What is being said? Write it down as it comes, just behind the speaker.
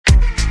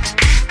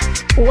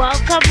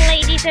Welcome,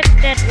 ladies and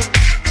gentlemen,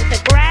 to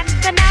the grand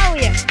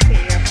finale of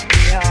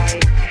BFDI.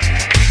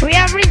 We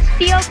have reached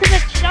the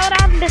ultimate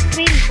showdown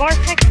between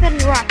Vortex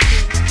and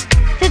Rocky.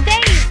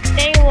 Today,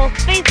 they will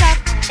face off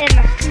in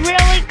a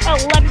thrilling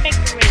Olympic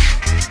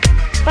race.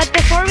 But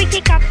before we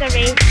kick off the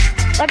race,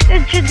 let's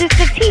introduce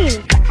the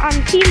teams. On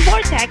Team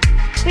Vortex,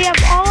 we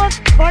have all of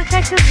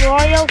Vortex's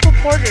loyal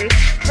supporters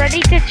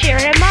ready to cheer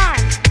him on.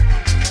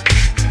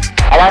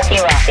 And on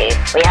Team Rocky,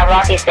 we have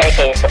Rocky's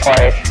dedicated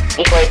supporters,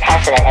 equally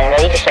passionate and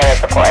ready to show their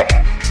support.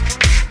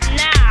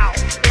 Now,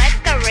 let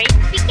the race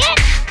begin!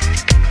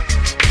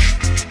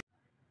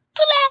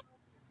 Pula,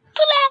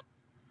 pula,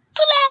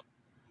 pula,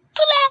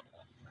 pula,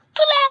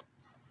 pula,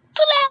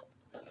 pula,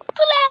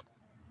 pula,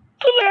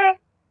 pula.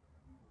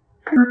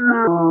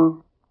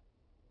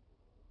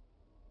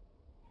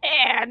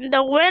 And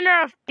the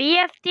winner of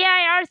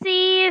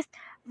BFDIRCE is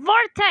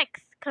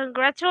Vortex!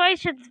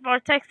 Congratulations,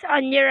 Vortex,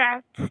 on your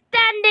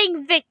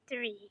outstanding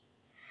victory!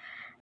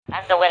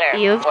 As the winner,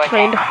 You've Vortex,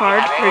 trained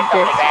hard for this,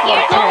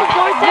 Vortex!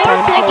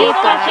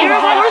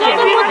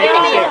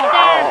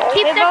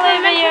 Keep the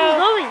momentum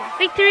going!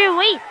 Victory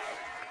awaits!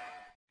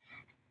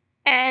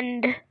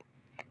 And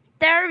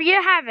there you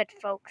have it,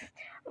 folks.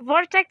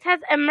 Vortex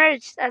has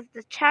emerged as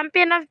the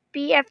champion of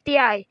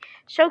BFDI,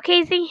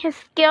 showcasing his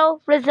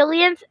skill,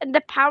 resilience, and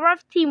the power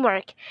of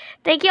teamwork.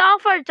 Thank you all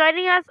for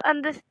joining us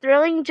on this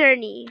thrilling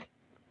journey.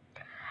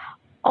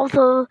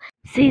 Also,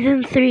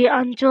 Season 3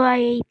 on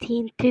July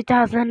 18,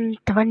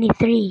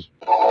 2023.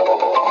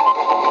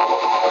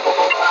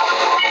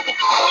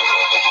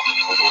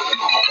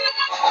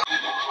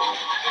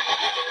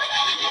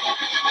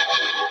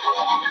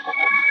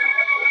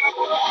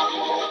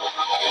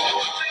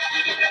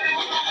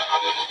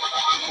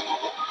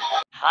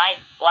 Hi,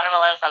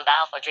 Watermelon from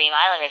Battle for Dream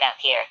Island Revamp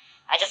here.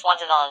 I just want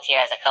to volunteer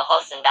as a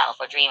co-host in Battle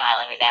for Dream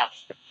Island Revamp.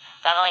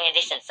 Following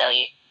edition so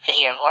you could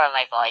hear more of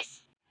my voice.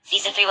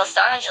 Season 3 will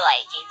start on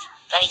July 18th,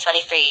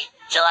 2023.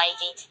 July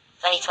 18th,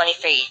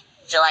 2023.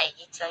 July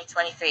 18th,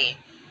 2023.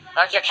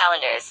 Mark your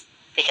calendars,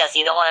 because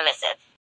you don't want to miss it.